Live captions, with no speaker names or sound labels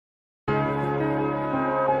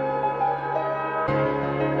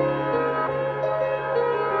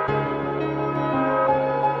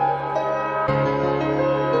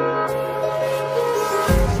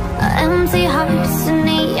hearts and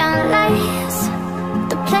neon lights.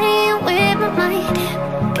 They're playing with my mind.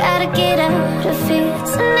 Gotta get out of here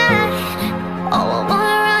tonight. Oh, I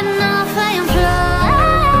wanna run off and fly.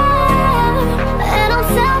 And I'll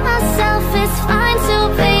tell myself it's fine to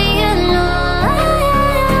be alone,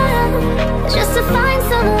 just to find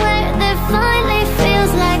somewhere that finally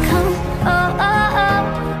feels like home. Oh, oh, oh.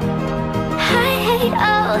 I hate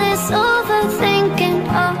all this overthinking.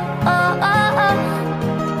 Oh, oh, oh, oh.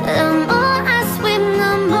 The more I swim,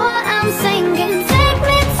 the more I'm sinking. Take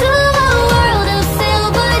me to a world of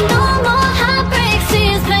silver, no more heartbreaks,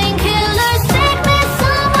 tears, painkillers. Take me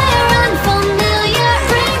somewhere unfamiliar,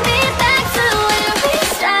 bring me back to where we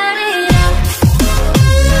started out.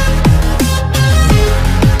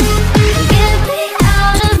 Get me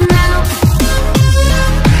out of now,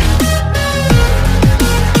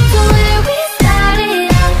 to where we started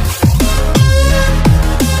out.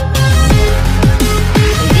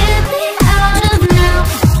 Get me out of now,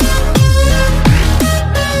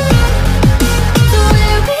 to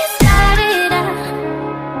where we started out.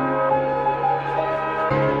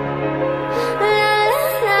 La la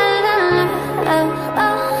la la, oh,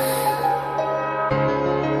 oh.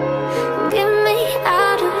 Get me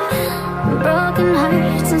out of broken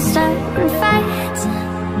hearts and starting fights,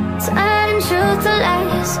 turning truth to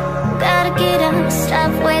lies. Gotta get up,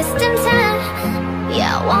 stop wasting time.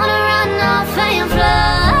 Yeah, I wanna run off and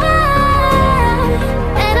fly.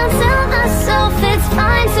 And I'll tell myself it's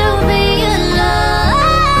fine to be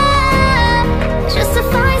alone, just to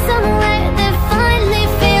find somewhere that finally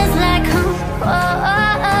feels like home. Oh,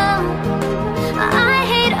 oh, oh. I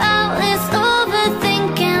hate all this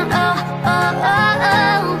overthinking. Oh, oh, oh,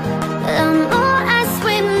 oh. The more I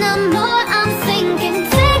swim, the more I'm sinking.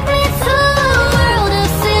 Take me to a world of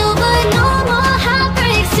silver, no more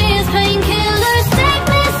heartbreaks, tears, painkillers. Take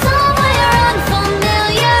me somewhere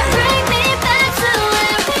unfamiliar, bring me back to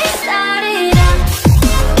where we started out.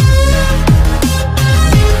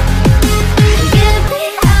 Get me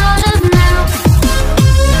out of now,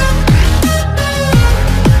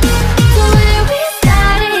 to where we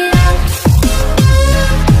started out.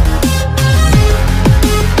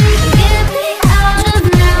 Get me out of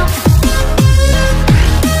now,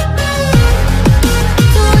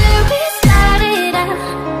 to where we started out.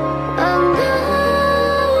 Oh no,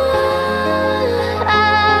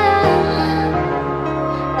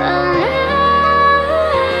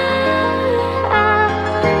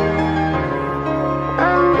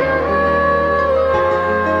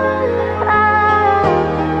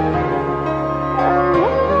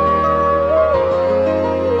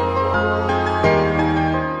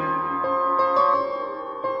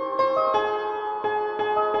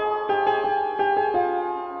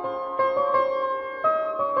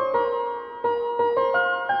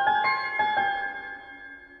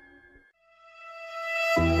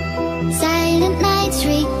 silent nights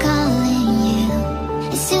recalling you,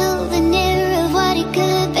 a souvenir of what it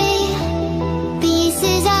could be.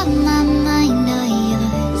 Pieces of my mind are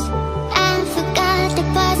yours. I forgot the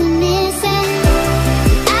parts I'm missing.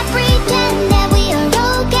 I pretend that we are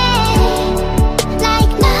okay,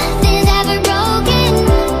 like nothing's ever broken.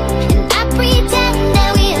 And I pretend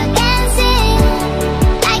that we are dancing,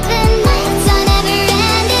 like the nights are never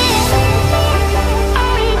ending.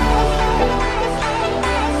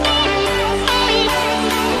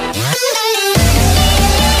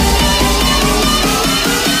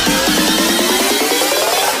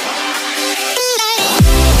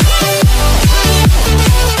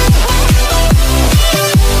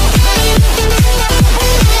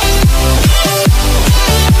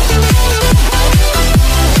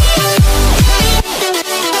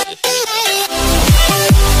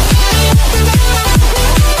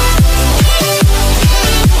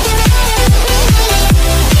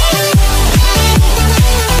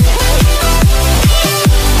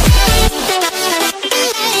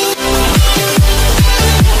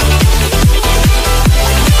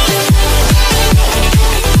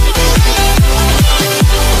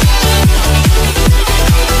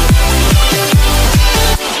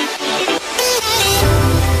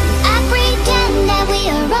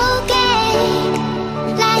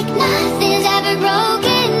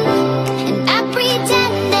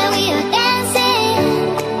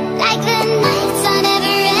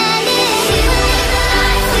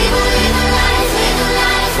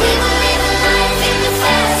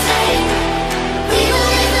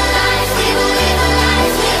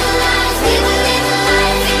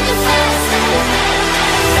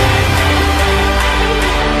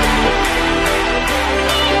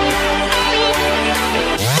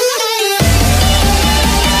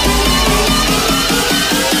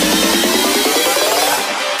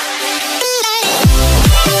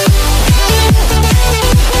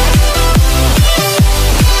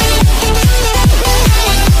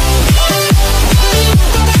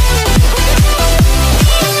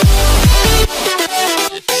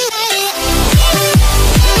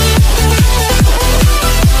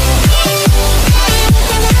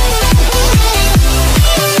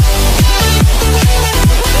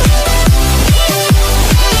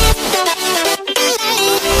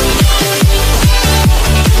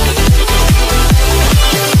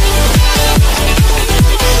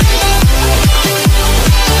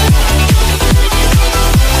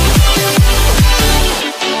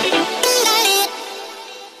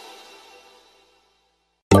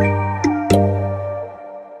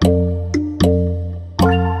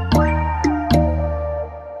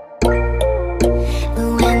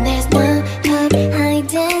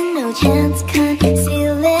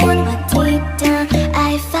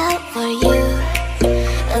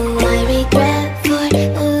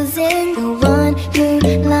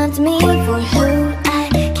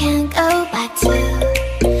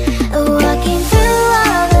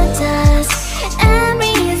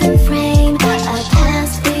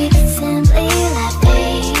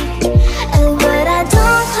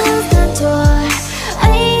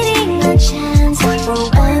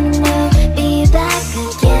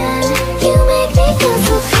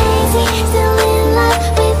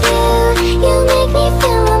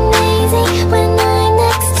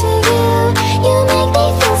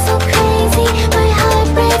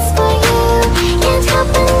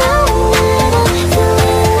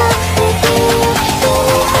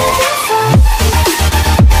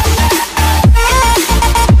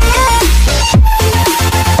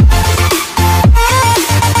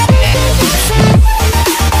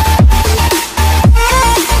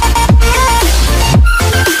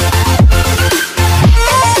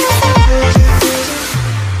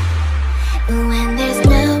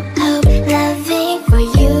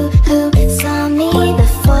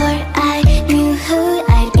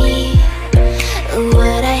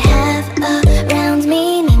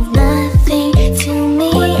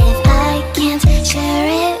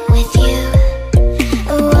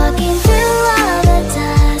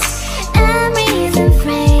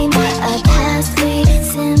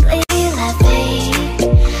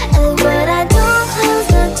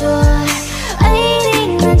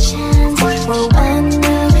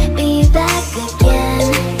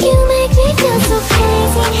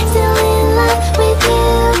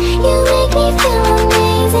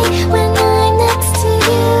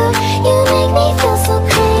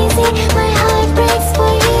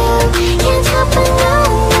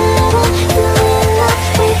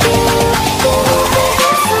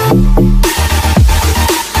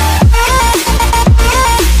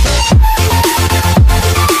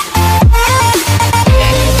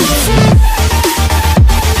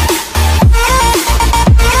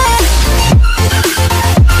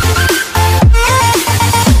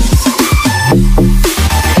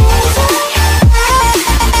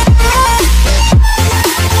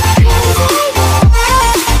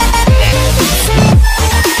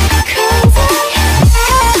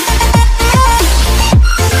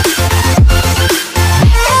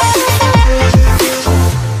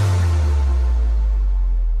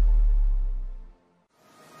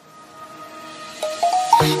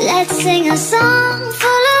 song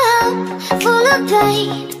full of hope, full of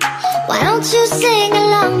pain. Why don't you sing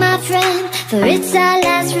along, my friend? For it's our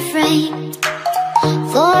last refrain.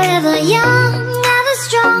 Forever young, ever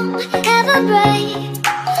strong, ever brave.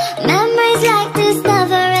 Memories like this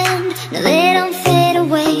never end. No, they don't fade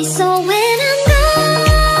away. So when I'm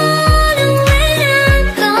gone, and when I'm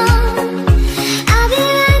gone, I'll be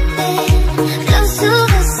right there, close to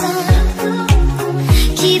the sun.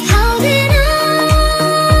 Keep holding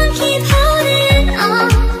on, keep holding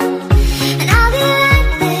on. And I'll be right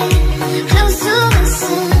there, close to the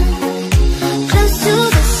sun, close to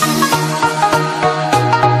the sun.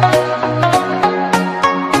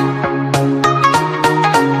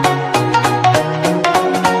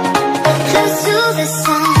 Close to the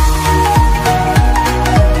sun.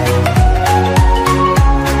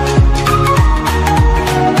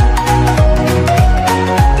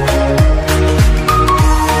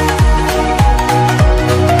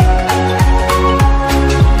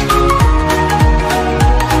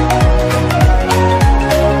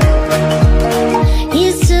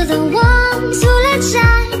 Here's to the ones who let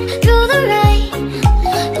shine through the rain,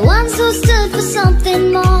 the ones who stood for something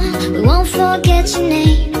more. We won't forget your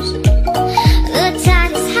names. The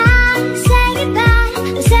tide is high, say goodbye,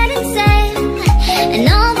 the setting sail, and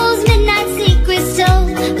all those midnight secrets told,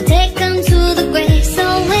 we'll take them to the grave. So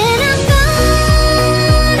when I'm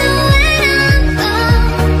gone, oh, when I'm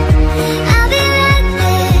gone, I'll be right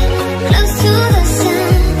there, close to the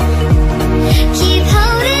sun. Keep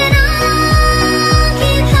holding on,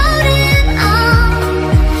 keep holding on.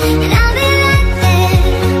 And I'll be right there,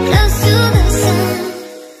 close to the sun,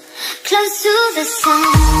 close to the sun.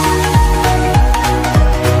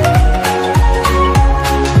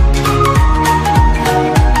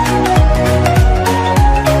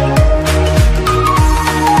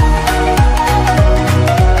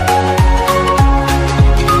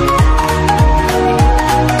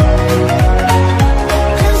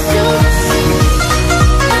 Close to the sun.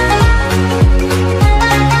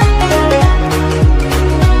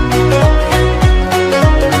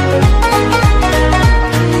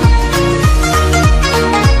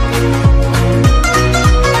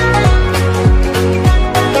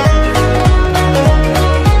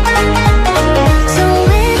 So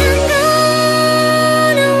when I'm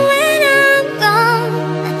gone, oh, when I'm gone,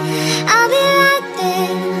 I'll be right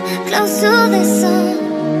there, close to the sun.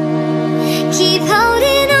 Keep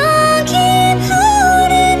holding on, keep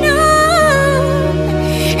holding on.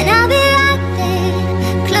 And I'll be right there,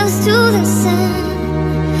 close to the sun,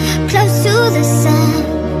 close to the sun.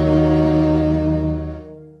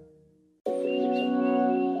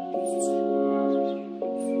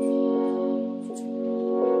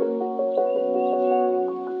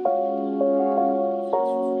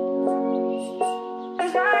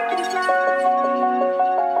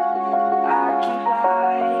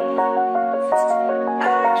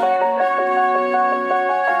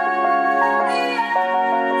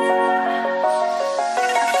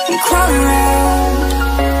 We crawl around,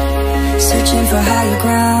 searching for higher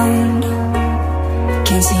ground.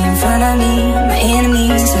 Can't see in front of me, my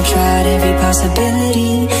enemies. I've tried every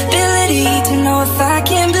possibility, ability to know if I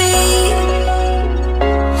can bleed.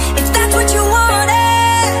 If that's what you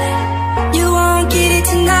wanted, you won't get it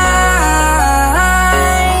tonight.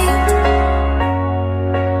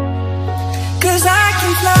 'Cause I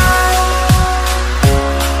can fly,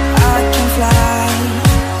 I can fly,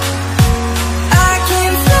 I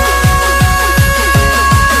can fly,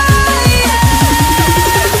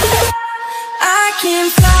 I can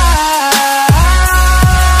fly.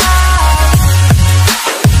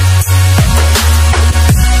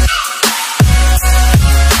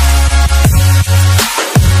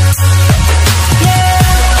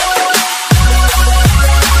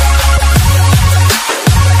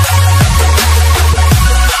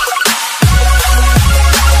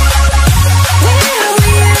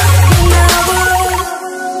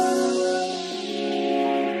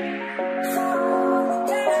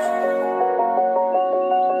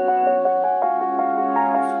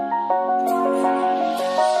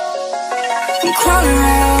 We crawl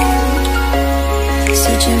around,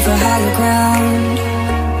 searching for higher ground.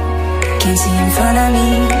 Can't see in front of me,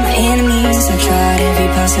 my enemies. I've tried every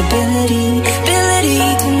possibility, ability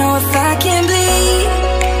to know if I can bleed.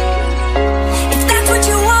 If that's what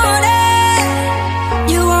you wanted,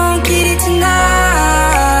 you won't get it tonight.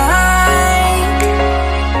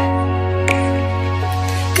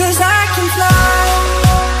 'Cause I can fly,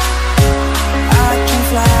 I can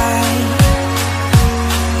fly,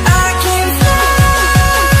 I can fly,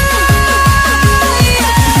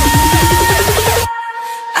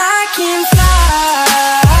 I can fly.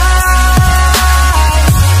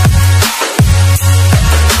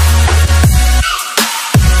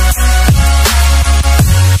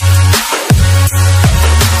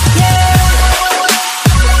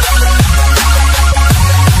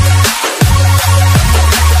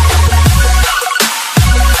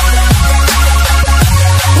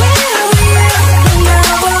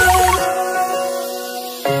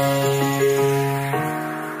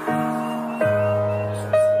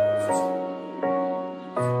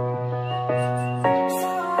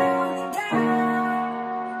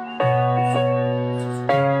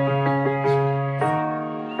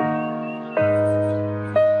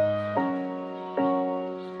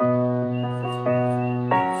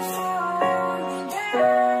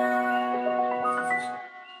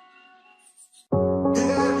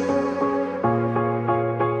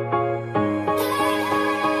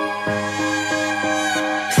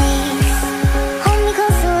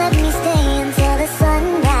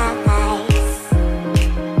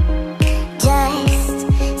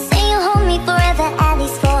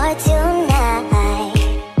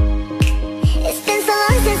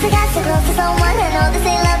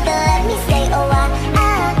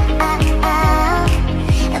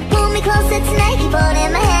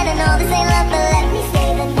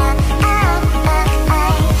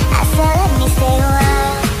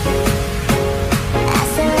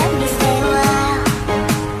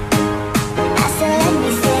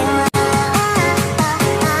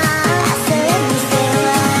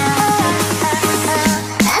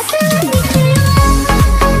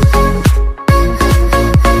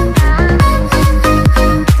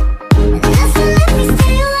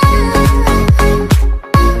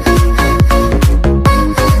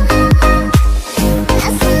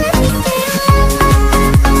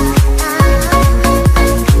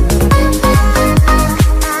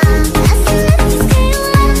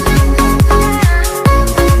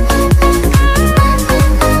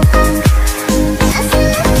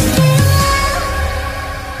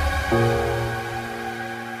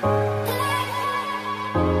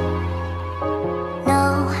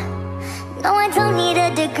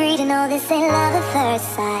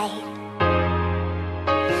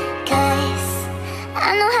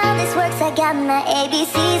 I know how this works, I got my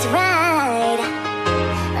ABCs right.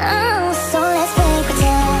 Oh, so let's play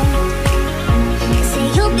pretend. Say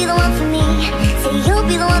you'll be the one for me, say you'll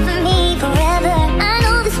be the one for me forever. I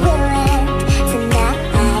know this will end tonight,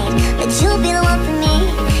 but you'll be the one for me,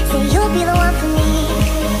 say you'll be the one for me.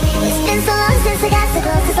 It's been so long since I got so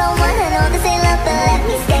close to someone. I know this ain't love, but let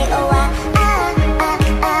me stay a while.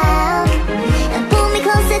 And pull me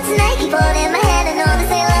closer tonight, keep holding my hand. I know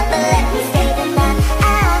this ain't love, but let me stay the night.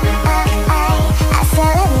 I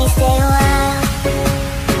said let me stay a while.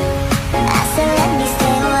 I said let me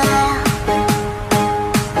stay a while.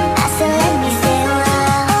 I said let me stay a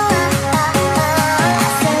while. I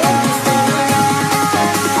said let me stay a while.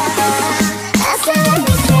 I said let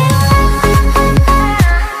me stay a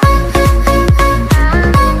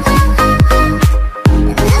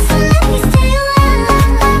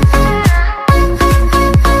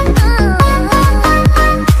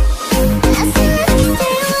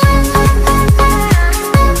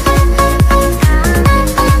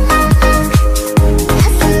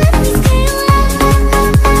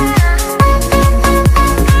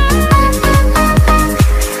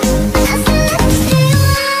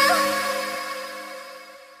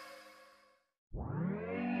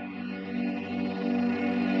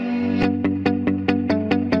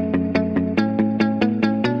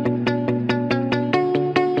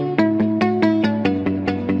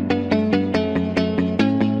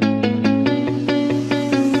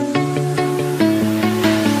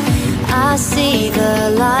I see the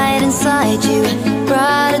light inside you,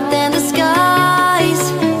 brighter than the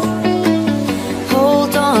skies.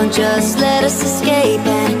 Hold on, just let us escape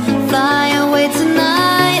and fly away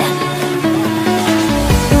tonight.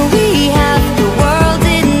 We have the world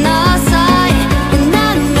in our sight, and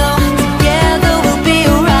I know together we'll be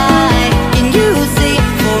alright. And you see,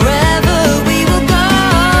 forever we will go.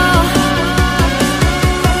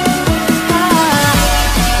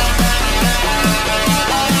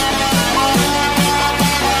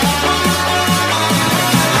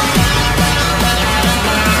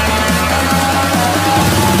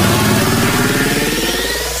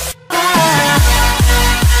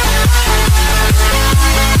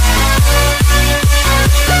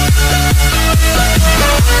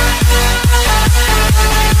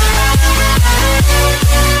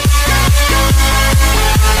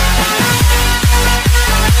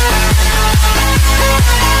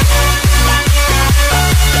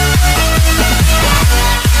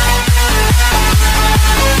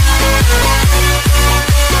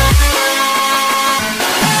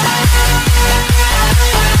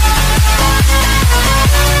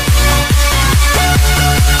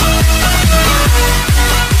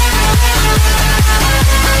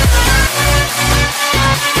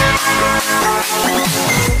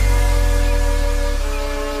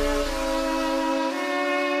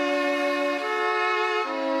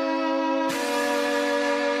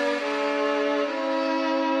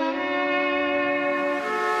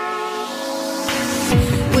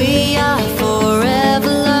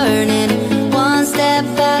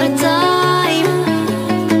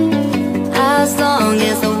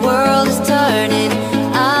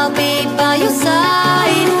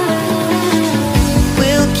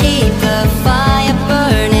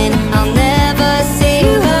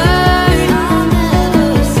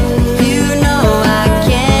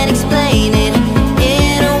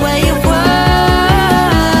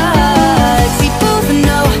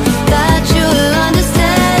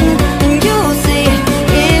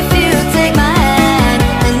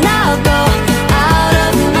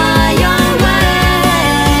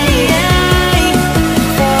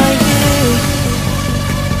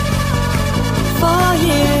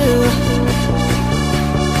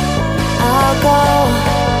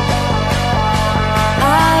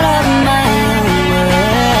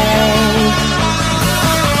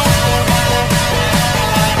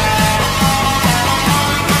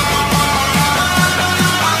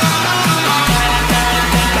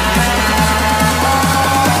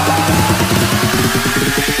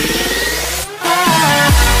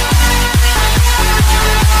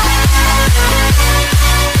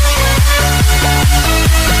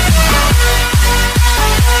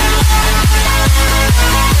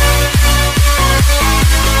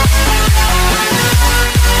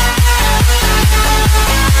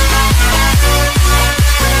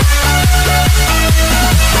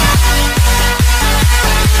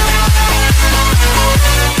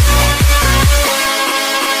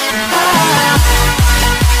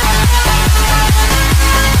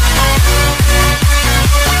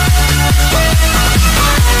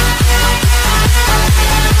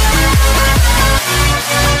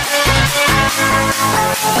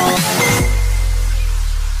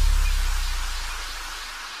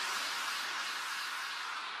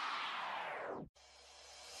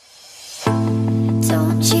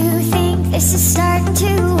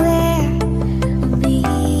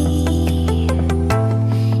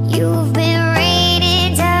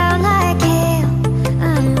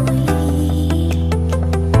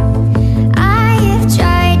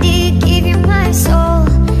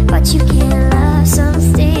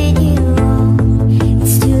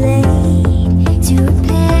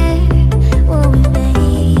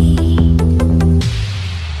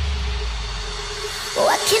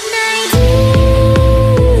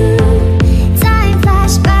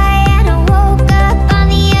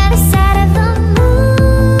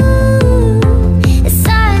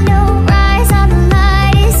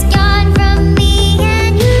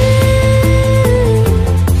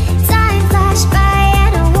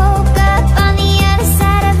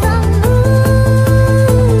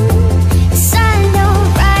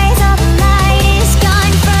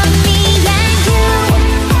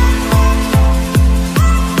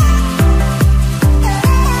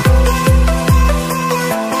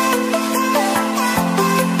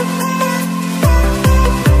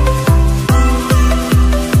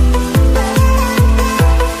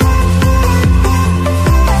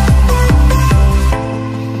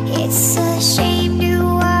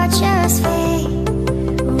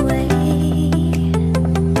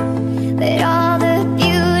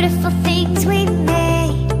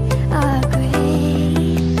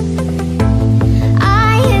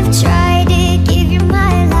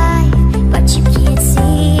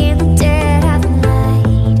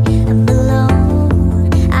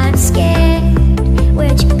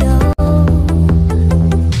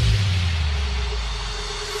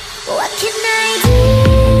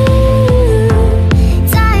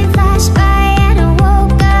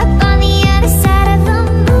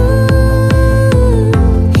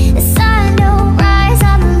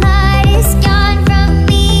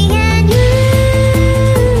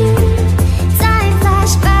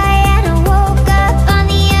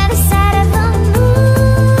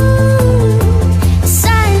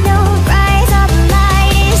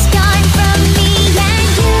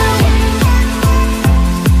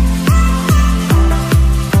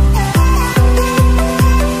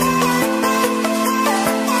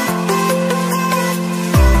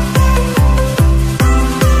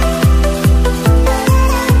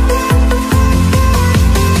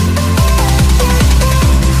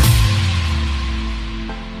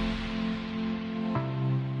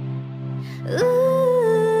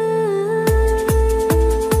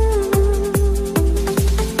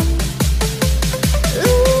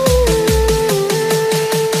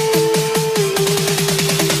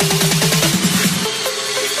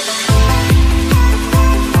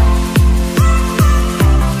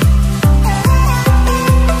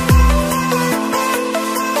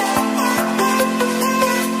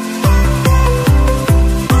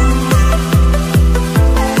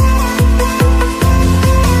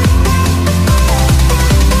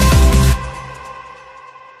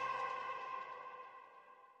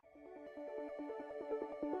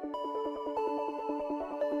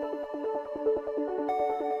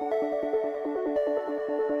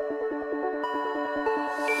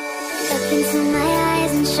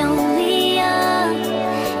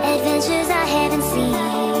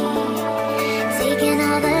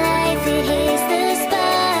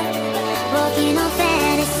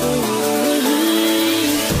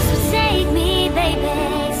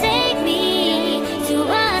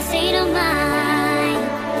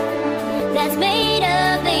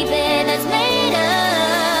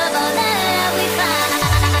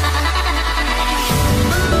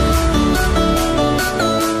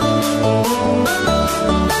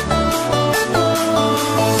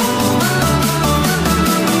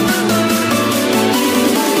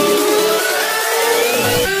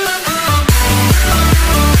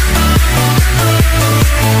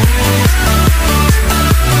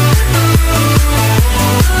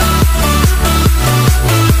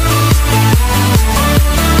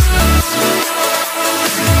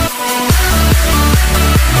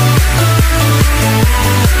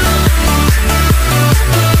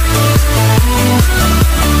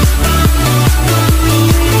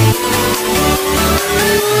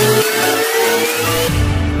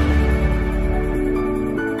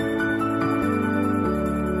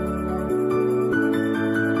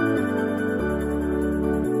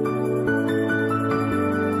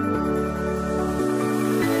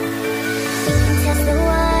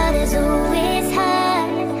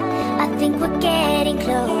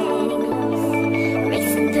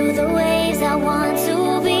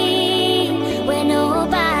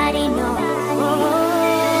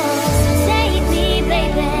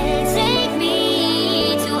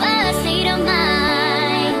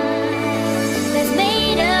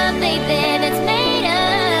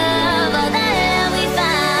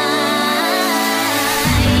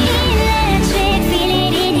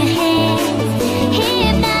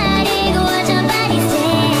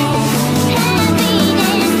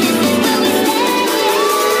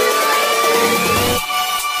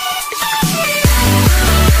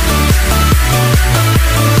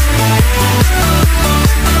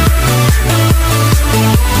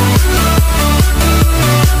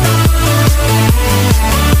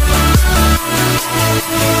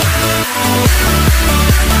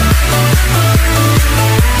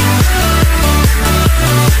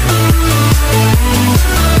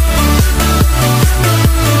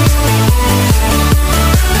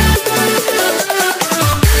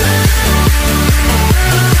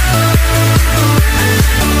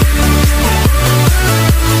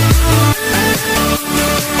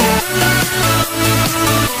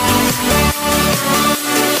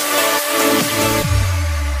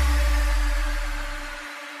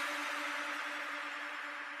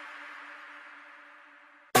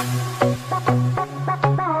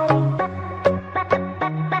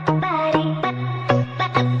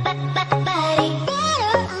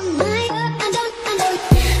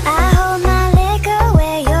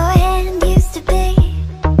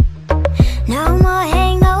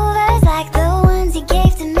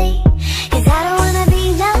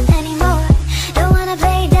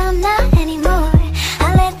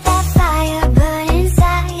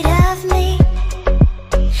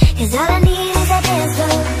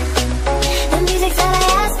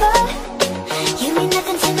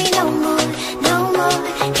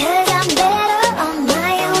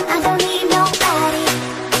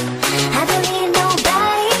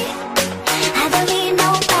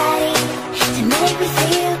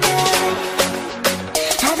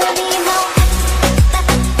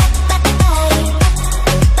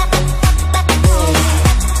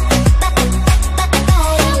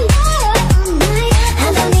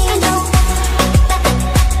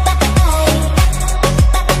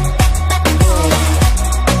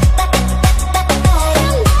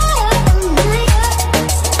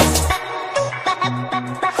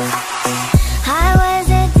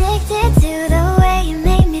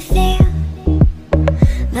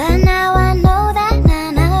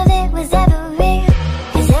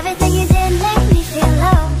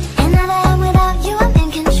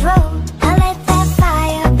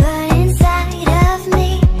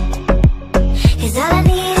 Cause all I need